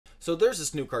So there's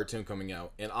this new cartoon coming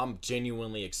out, and I'm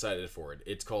genuinely excited for it.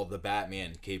 It's called The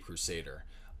Batman Cape Crusader.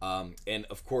 And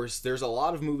of course, there's a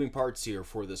lot of moving parts here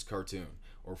for this cartoon,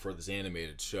 or for this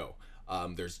animated show.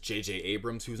 There's J.J.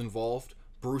 Abrams who's involved,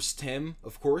 Bruce Timm,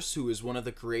 of course, who is one of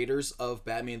the creators of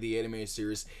Batman the Animated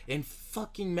Series, and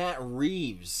fucking Matt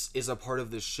Reeves is a part of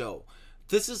this show.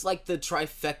 This is like the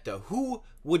trifecta. Who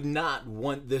would not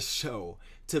want this show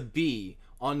to be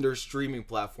on their streaming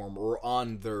platform or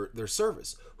on their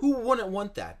service? Who wouldn't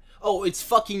want that? Oh, it's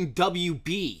fucking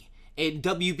WB and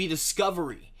WB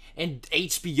Discovery and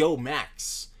HBO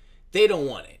Max. They don't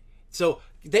want it. So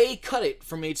they cut it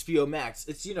from HBO Max.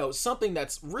 It's, you know, something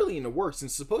that's really in the works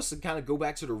and supposed to kind of go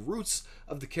back to the roots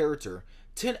of the character.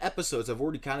 10 episodes have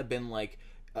already kind of been like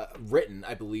written,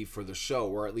 I believe, for the show,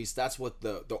 or at least that's what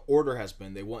the order has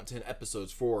been. They want 10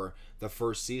 episodes for the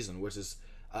first season, which is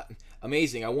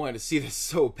amazing. I wanted to see this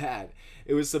so bad.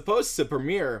 It was supposed to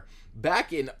premiere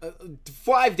back in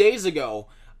 5 days ago,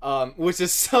 which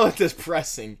is so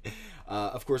depressing.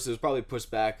 Of course, it was probably pushed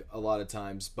back a lot of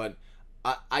times, but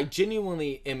I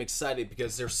genuinely am excited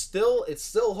because it's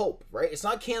still hope, right? It's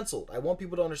not canceled. I want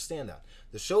people to understand that.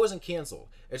 The show isn't canceled.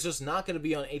 It's just not going to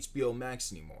be on HBO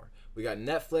Max anymore. We got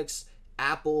Netflix,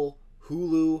 Apple,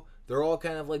 Hulu. They're all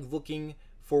kind of like looking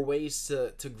for ways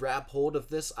to grab hold of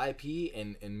this IP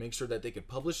and make sure that they could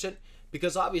publish it,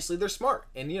 because obviously they're smart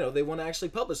and, you know, they want to actually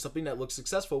publish something that looks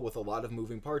successful with a lot of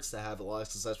moving parts that have a lot of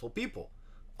successful people,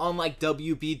 unlike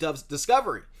WB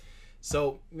Discovery.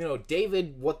 So, you know,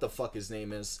 David, what the fuck his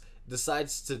name is,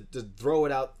 decides to throw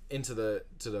it out into the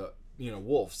you know,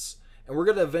 wolves, and we're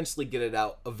gonna eventually get it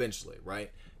out eventually,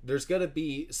 right? There's gonna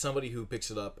be somebody who picks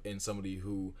it up and somebody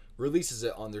who releases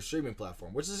it on their streaming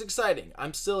platform, which is exciting.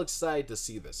 I'm still excited to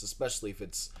see this, especially if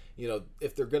it's, you know,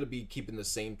 if they're gonna be keeping the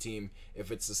same team,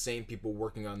 if it's the same people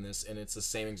working on this, and it's the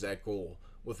same exact goal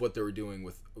with what they were doing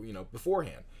with, you know,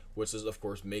 beforehand, which is, of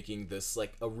course, making this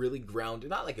like a really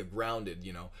grounded, not like a grounded,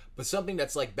 you know, but something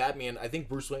that's like Batman. I think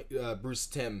Bruce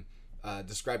Timm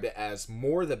described it as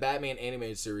more the Batman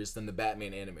animated series than the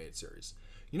Batman animated series.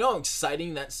 You know how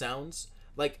exciting that sounds?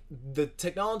 Like, the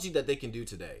technology that they can do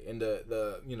today, and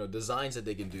the you know, designs that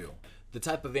they can do, the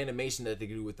type of animation that they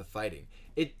can do with the fighting,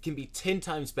 it can be 10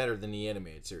 times better than the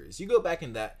animated series. You go back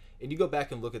in that, and you go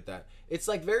back and look at that, it's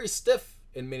like very stiff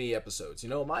in many episodes. You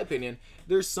know, in my opinion,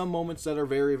 there's some moments that are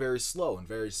very, very slow and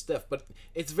very stiff, but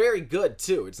it's very good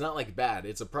too. It's not like bad.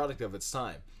 It's a product of its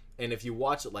time. And if you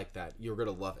watch it like that, you're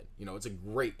gonna love it. You know, it's a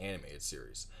great animated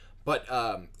series. But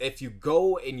if you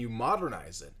go and you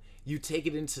modernize it, you take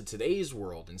it into today's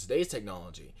world and today's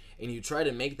technology, and you try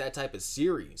to make that type of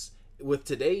series with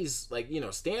today's, like, you know,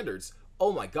 standards,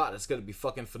 oh my god, it's gonna be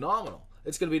fucking phenomenal.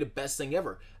 It's gonna be the best thing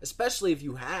ever. Especially if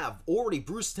you have already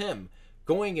Bruce Timm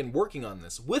going and working on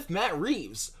this with Matt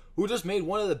Reeves, who just made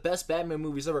one of the best Batman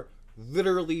movies ever.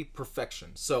 Literally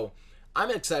perfection. So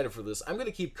I'm excited for this. I'm going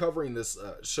to keep covering this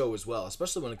show as well,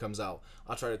 especially when it comes out.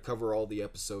 I'll try to cover all the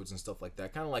episodes and stuff like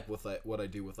that, kind of like with what I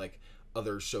do with like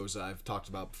other shows that I've talked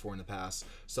about before in the past.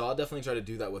 So I'll definitely try to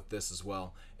do that with this as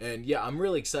well. And yeah, I'm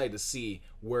really excited to see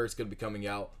where it's going to be coming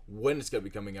out, when it's going to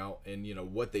be coming out, and, you know,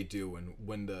 what they do, and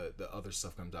when the other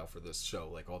stuff comes out for this show,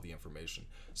 like all the information.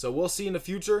 So we'll see in the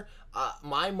future.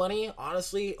 My money,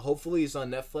 honestly, hopefully is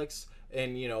on Netflix,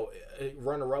 and, you know,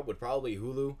 runner-up would probably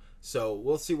Hulu. So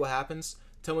we'll see what happens.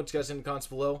 Tell me what you guys think in the comments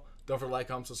below. Don't forget to like,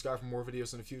 comment, subscribe for more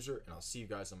videos in the future, and I'll see you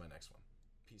guys on my next one.